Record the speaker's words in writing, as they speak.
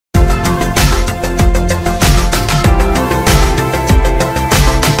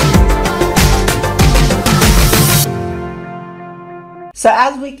So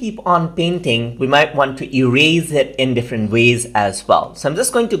as we keep on painting, we might want to erase it in different ways as well. So I'm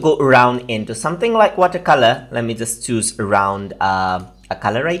just going to go around into something like watercolor. Let me just choose around a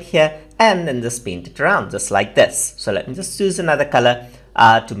color right here and then just paint it around just like this. So let me just choose another color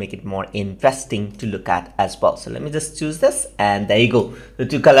to make it more interesting to look at as well. So let me just choose this, and there you go. The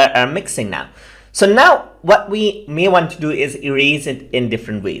two colors are mixing now. So now what we may want to do is erase it in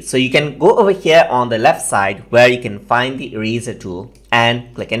different ways. So you can go over here on the left side where you can find the eraser tool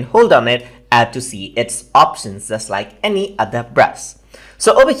and click and hold on it to see its options, just like any other brush.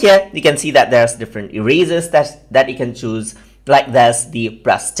 So over here you can see that there's different erasers that you can choose. Like there's the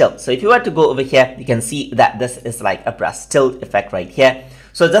brush tilt. So if you were to go over here, you can see that this is like a brush tilt effect right here.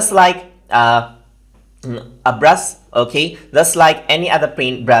 So just like a brush, okay, just like any other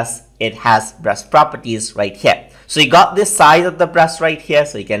paint brush, it has brush properties right here. So you got this size of the brush right here,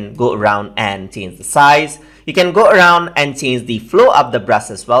 so you can go around and change the size. You can go around and change the flow of the brush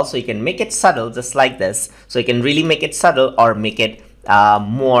as well, so you can make it subtle just like this. So you can really make it subtle or make it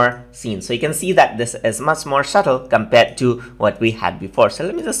more seen. So you can see that this is much more subtle compared to what we had before. So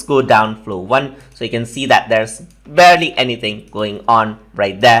let me just go down flow 1, so you can see that there's barely anything going on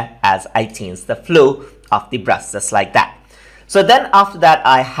right there as I change the flow of the brush just like that. So then after that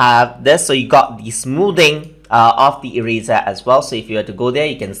I have this, so you got the smoothing of the eraser as well. So if you were to go there,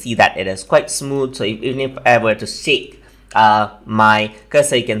 you can see that it is quite smooth. So even if I were to shake my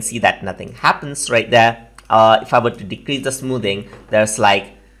cursor, you can see that nothing happens right there. If I were to decrease the smoothing, there's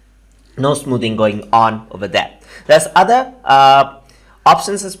like no smoothing going on over there. There's other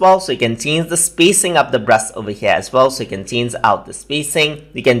options as well, so you can change the spacing of the brush over here as well. So you can change out the spacing,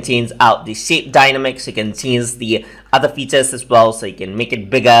 you can change out the shape dynamics, you can change the other features as well. So you can make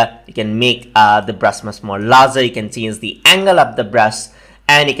it bigger, you can make the brush much more larger, you can change the angle of the brush,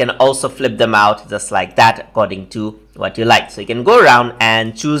 and you can also flip them out just like that according to what you like. So you can go around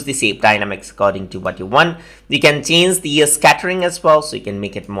and choose the shape dynamics according to what you want. You can change the scattering as well, so you can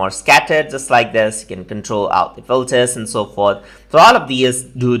make it more scattered just like this. You can control out the filters and so forth. So all of these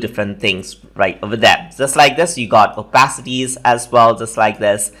do different things right over there. Just like this, you got opacities as well, just like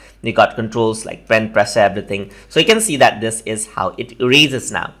this. You got controls like pen pressure, everything. So you can see that this is how it erases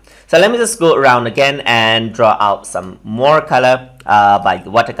now. So let me just go around again and draw out some more color by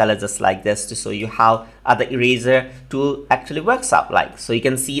the watercolor just like this to show you how the eraser tool actually works out like. So you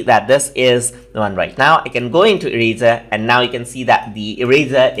can see that this is the one right now. I can go into eraser, and now you can see that the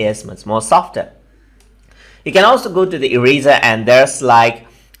eraser is much more softer. You can also go to the eraser, and there's like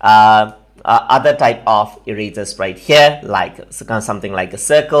other type of erasers right here, like something like a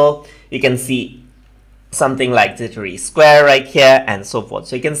circle. You can see something like jittery square right here and so forth.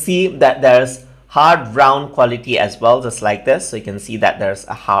 So you can see that there's hard round quality as well, just like this. So you can see that there's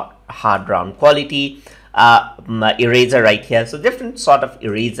a hard round quality eraser right here. So different sort of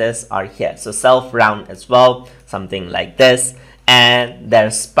erasers are here. So self round as well, something like this, and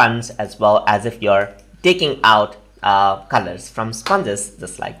there's sponge as well, as if you're taking out colors from sponges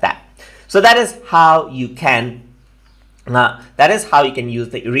just like that. So that is how you can use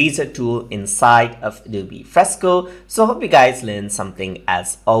the eraser tool inside of Adobe Fresco. So hope you guys learned something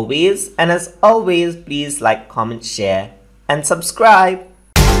as always. And as always, please like, comment, share, and subscribe.